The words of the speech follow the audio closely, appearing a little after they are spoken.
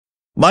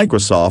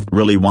Microsoft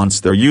really wants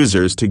their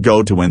users to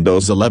go to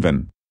Windows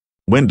 11.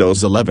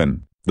 Windows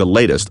 11, the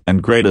latest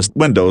and greatest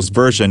Windows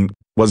version,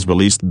 was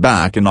released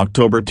back in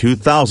October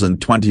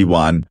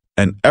 2021,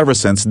 and ever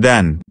since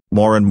then,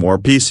 more and more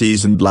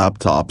PCs and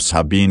laptops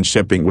have been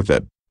shipping with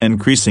it,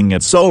 increasing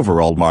its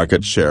overall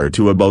market share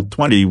to about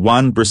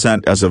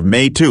 21% as of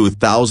May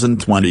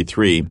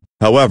 2023.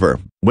 However,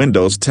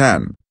 Windows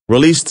 10,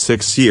 released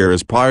 6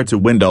 years prior to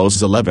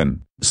Windows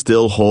 11,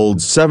 still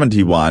holds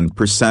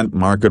 71%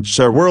 market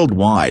share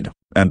worldwide,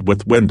 and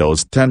with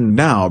Windows 10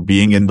 now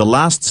being in the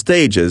last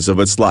stages of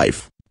its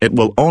life, it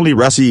will only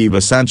receive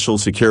essential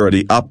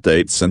security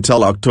updates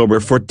until October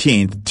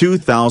 14,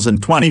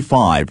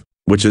 2025,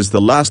 which is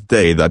the last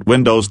day that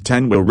Windows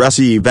 10 will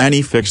receive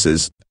any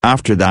fixes.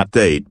 After that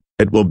date,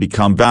 it will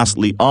become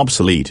vastly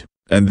obsolete.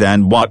 And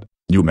then what,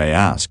 you may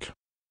ask?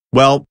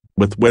 Well,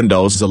 with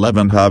Windows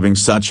 11 having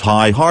such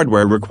high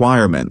hardware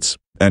requirements,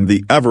 and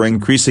the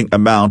ever-increasing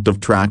amount of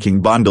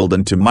tracking bundled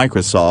into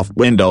Microsoft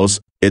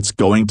Windows, it's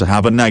going to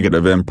have a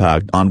negative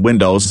impact on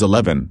Windows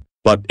 11.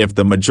 But if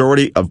the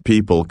majority of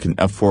people can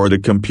afford a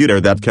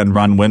computer that can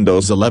run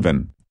Windows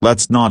 11,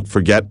 let's not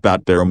forget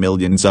that there are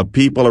millions of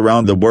people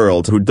around the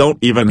world who don't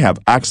even have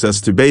access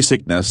to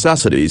basic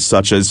necessities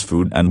such as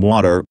food and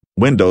water.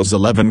 Windows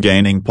 11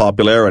 gaining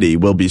popularity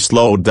will be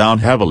slowed down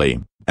heavily,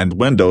 and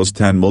Windows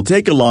 10 will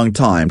take a long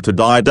time to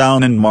die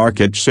down in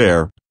market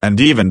share, and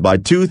even by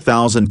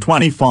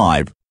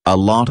 2025, a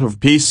lot of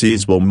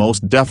PCs will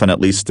most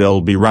definitely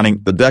still be running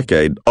the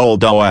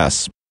decade-old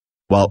OS.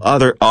 While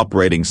other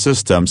operating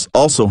systems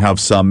also have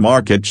some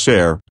market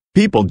share,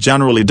 people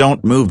generally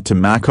don't move to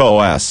Mac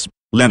OS,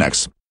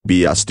 Linux,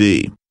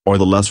 BSD, or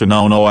the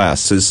lesser-known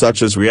OSs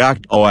such as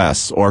React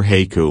OS or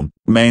Haiku,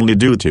 mainly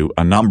due to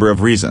a number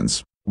of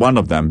reasons, one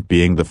of them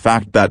being the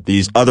fact that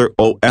these other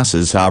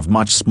OSs have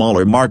much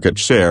smaller market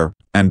share,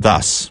 and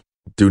thus,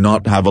 do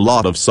not have a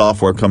lot of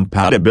software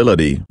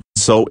compatibility.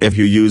 So if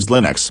you use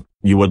Linux,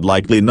 you would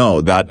likely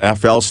know that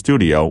FL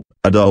Studio,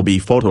 Adobe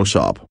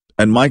Photoshop,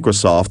 and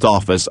Microsoft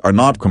Office are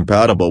not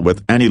compatible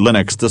with any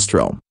Linux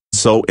distro.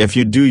 So if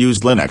you do use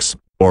Linux,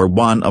 or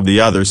one of the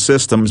other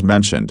systems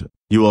mentioned,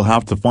 you will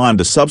have to find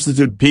a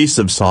substitute piece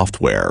of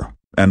software.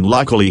 And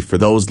luckily for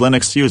those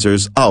Linux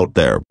users out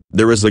there,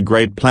 there is a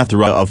great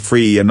plethora of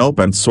free and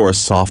open source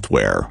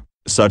software,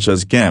 such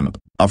as GIMP,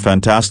 a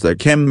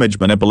fantastic image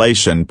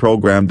manipulation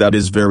program that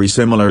is very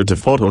similar to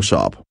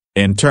Photoshop,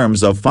 in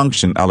terms of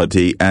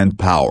functionality and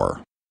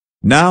power.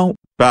 Now,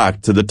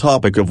 back to the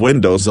topic of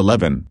Windows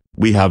 11.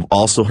 We have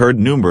also heard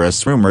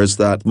numerous rumors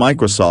that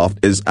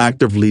Microsoft is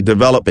actively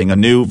developing a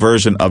new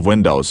version of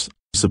Windows,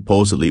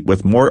 supposedly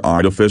with more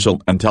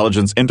artificial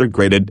intelligence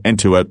integrated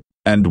into it,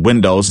 and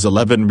Windows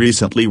 11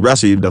 recently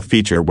received a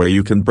feature where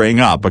you can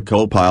bring up a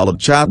Copilot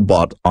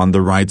chatbot on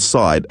the right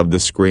side of the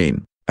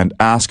screen, and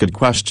ask it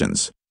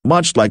questions,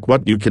 much like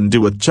what you can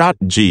do with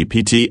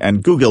ChatGPT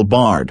and Google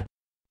Bard.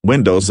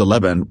 Windows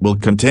 11 will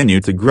continue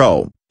to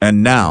grow,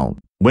 and now,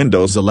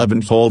 Windows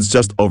 11 holds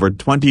just over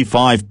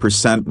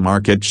 25%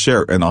 market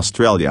share in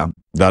Australia.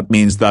 That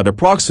means that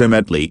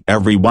approximately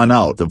every 1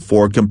 out of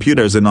 4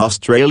 computers in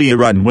Australia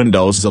run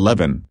Windows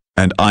 11,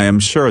 and I am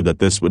sure that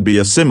this would be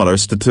a similar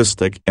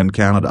statistic in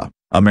Canada,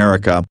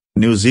 America,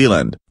 New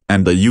Zealand,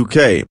 and the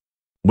UK.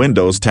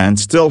 Windows 10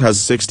 still has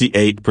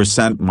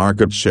 68%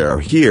 market share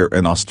here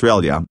in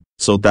Australia,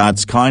 so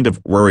that's kind of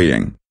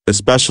worrying,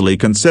 especially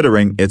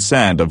considering its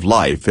end of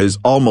life is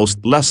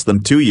almost less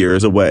than 2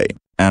 years away.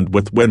 And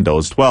with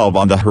Windows 12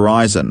 on the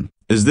horizon,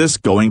 is this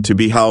going to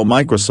be how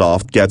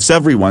Microsoft gets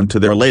everyone to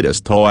their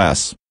latest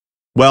OS?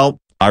 Well,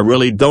 I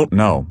really don't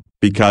know,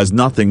 because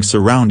nothing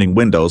surrounding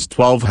Windows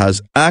 12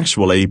 has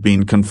actually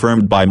been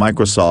confirmed by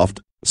Microsoft,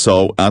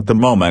 so at the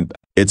moment,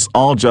 it's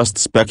all just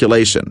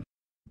speculation.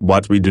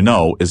 What we do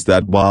know is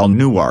that while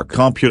newer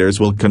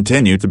computers will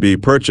continue to be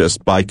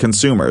purchased by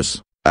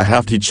consumers, a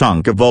hefty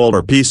chunk of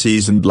older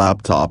PCs and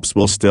laptops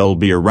will still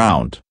be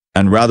around,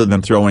 and rather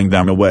than throwing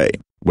them away,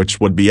 which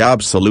would be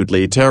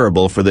absolutely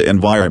terrible for the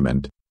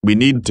environment, we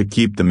need to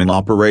keep them in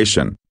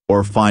operation,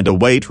 or find a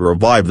way to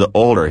revive the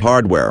older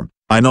hardware.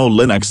 I know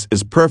Linux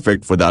is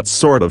perfect for that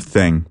sort of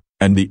thing,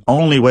 and the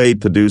only way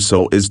to do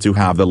so is to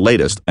have the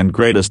latest and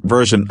greatest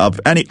version of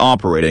any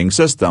operating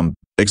system,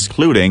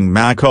 excluding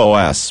Mac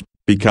OS,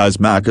 because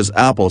Mac is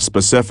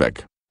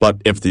Apple-specific.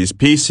 But if these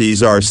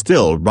PCs are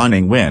still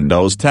running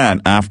Windows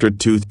 10 after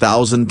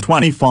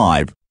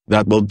 2025,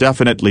 that will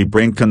definitely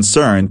bring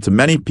concern to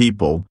many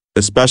people,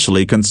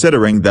 especially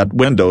considering that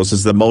Windows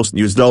is the most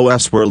used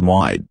OS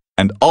worldwide,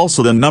 and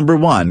also the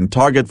 #1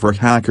 target for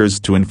hackers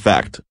to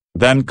infect.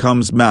 Then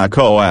comes Mac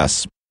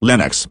OS,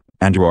 Linux,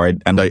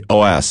 Android and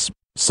iOS.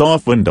 So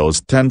if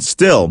Windows 10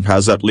 still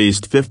has at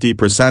least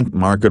 50%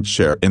 market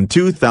share in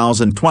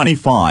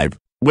 2025,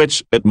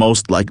 which it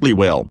most likely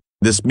will,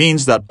 this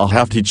means that a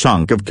hefty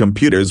chunk of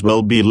computers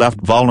will be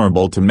left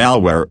vulnerable to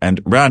malware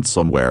and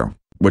ransomware,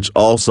 which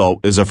also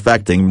is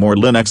affecting more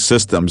Linux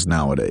systems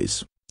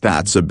nowadays.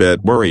 That's a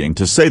bit worrying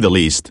to say the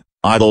least.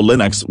 Although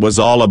Linux was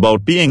all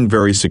about being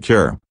very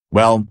secure,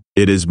 well,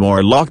 it is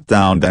more locked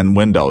down than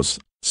Windows,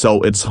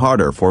 so it's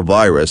harder for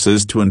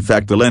viruses to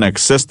infect a Linux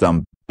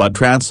system, but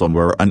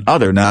ransomware and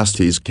other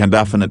nasties can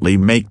definitely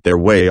make their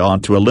way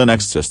onto a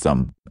Linux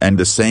system, and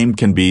the same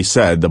can be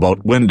said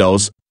about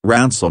Windows.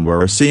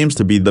 Ransomware seems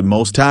to be the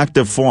most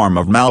active form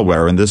of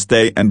malware in this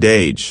day and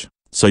age,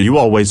 so you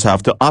always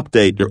have to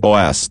update your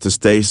OS to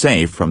stay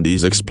safe from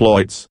these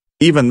exploits.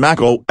 Even Mac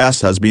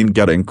OS has been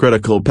getting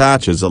critical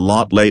patches a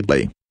lot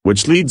lately,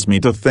 which leads me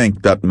to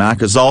think that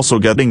Mac is also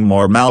getting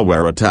more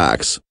malware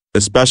attacks,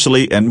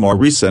 especially in more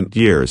recent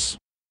years.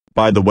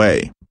 By the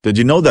way, did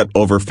you know that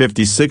over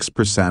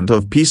 56%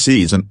 of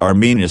PCs in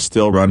Armenia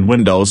still run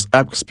Windows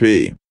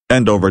XP,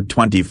 and over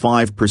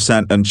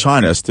 25% in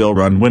China still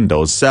run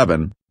Windows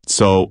 7?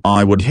 So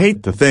I would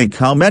hate to think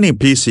how many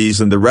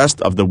PCs in the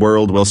rest of the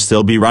world will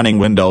still be running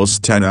Windows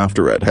 10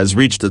 after it has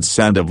reached its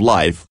end of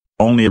life.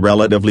 Only a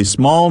relatively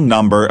small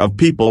number of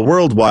people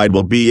worldwide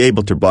will be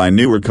able to buy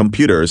newer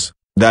computers,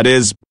 that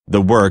is,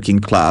 the working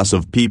class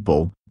of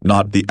people,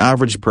 not the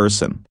average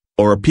person,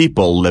 or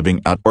people living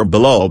at or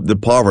below the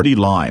poverty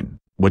line,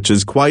 which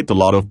is quite a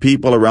lot of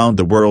people around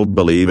the world,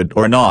 believe it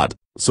or not.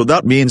 So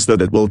that means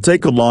that it will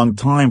take a long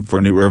time for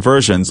newer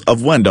versions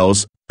of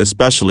Windows,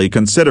 especially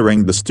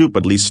considering the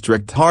stupidly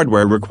strict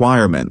hardware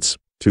requirements,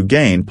 to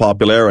gain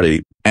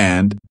popularity,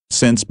 and,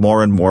 since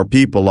more and more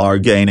people are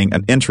gaining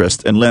an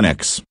interest in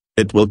Linux,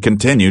 it will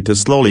continue to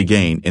slowly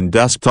gain in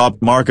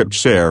desktop market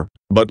share,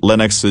 but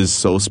Linux is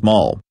so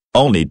small,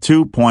 only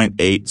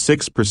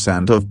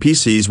 2.86% of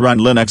PCs run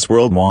Linux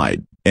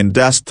worldwide, in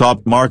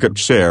desktop market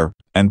share,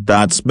 and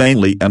that's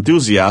mainly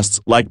enthusiasts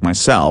like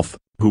myself,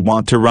 who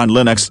want to run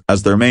Linux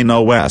as their main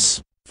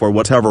OS, for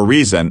whatever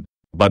reason,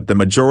 but the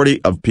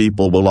majority of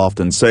people will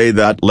often say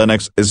that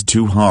Linux is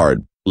too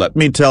hard. Let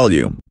me tell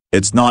you,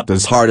 it's not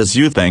as hard as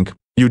you think.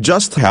 You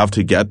just have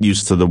to get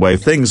used to the way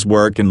things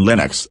work in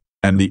Linux,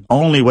 and the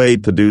only way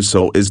to do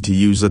so is to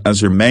use it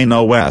as your main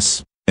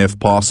OS, if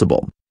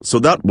possible, so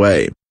that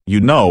way, you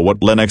know what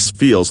Linux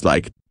feels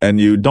like, and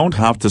you don't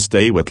have to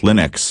stay with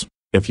Linux.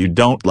 If you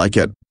don't like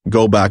it,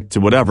 go back to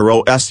whatever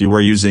OS you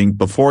were using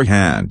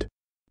beforehand.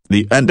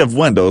 The end of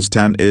Windows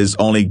 10 is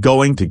only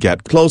going to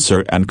get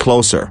closer and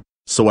closer,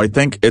 so I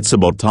think it's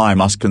about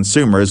time us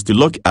consumers to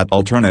look at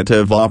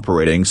alternative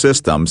operating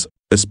systems,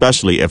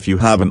 especially if you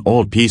have an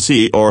old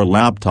PC or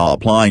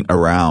laptop lying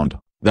around,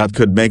 that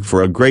could make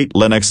for a great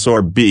Linux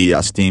or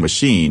BSD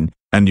machine,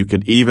 and you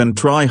could even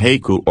try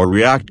Haiku or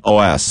React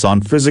OS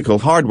on physical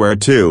hardware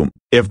too,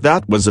 if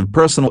that was of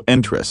personal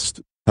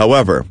interest.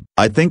 However,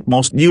 I think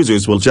most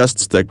users will just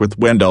stick with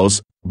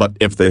Windows, but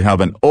if they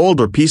have an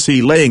older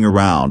PC laying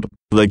around,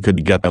 they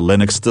could get a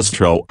Linux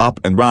distro up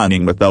and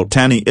running without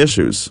any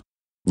issues.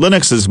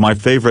 Linux is my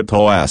favorite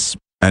OS,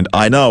 and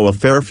I know a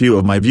fair few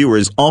of my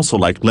viewers also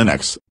like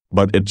Linux,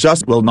 but it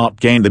just will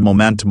not gain the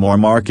momentum or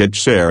market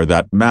share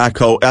that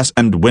Mac OS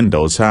and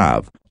Windows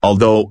have,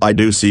 although I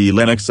do see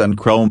Linux and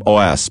Chrome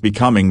OS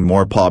becoming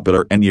more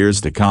popular in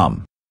years to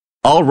come.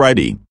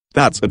 Alrighty,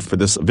 that's it for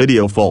this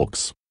video,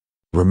 folks.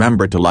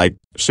 Remember to like,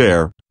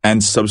 share,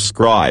 and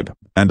subscribe,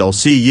 and I'll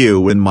see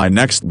you in my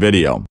next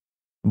video.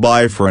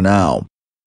 Bye for now.